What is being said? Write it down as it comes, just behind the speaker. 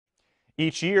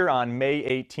Each year on May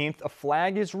 18th, a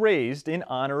flag is raised in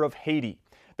honor of Haiti.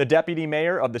 The deputy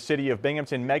mayor of the city of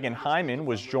Binghamton, Megan Hyman,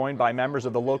 was joined by members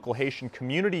of the local Haitian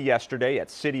community yesterday at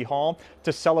City Hall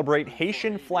to celebrate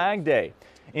Haitian Flag Day.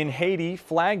 In Haiti,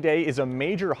 Flag Day is a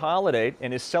major holiday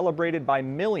and is celebrated by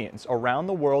millions around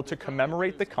the world to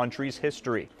commemorate the country's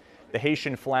history. The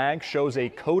Haitian flag shows a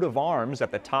coat of arms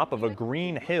at the top of a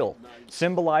green hill,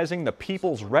 symbolizing the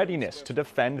people's readiness to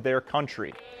defend their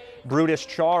country. Brutus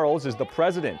Charles is the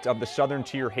president of the Southern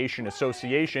Tier Haitian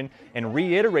Association and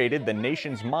reiterated the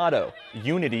nation's motto,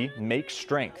 "Unity makes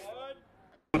strength."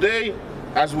 Today,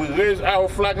 as we raise our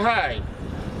flag high,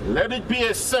 let it be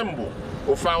a symbol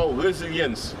of our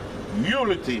resilience,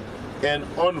 unity, and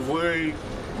unwavering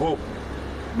hope.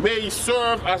 May it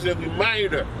serve as a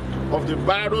reminder of the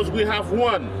battles we have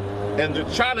won and the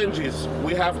challenges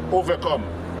we have overcome.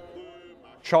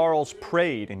 Charles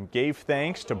prayed and gave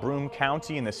thanks to Broome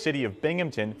County and the city of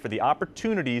Binghamton for the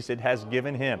opportunities it has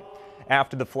given him.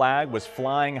 After the flag was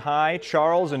flying high,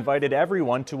 Charles invited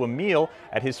everyone to a meal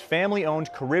at his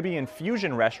family-owned Caribbean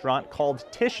fusion restaurant called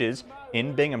Tish's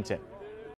in Binghamton.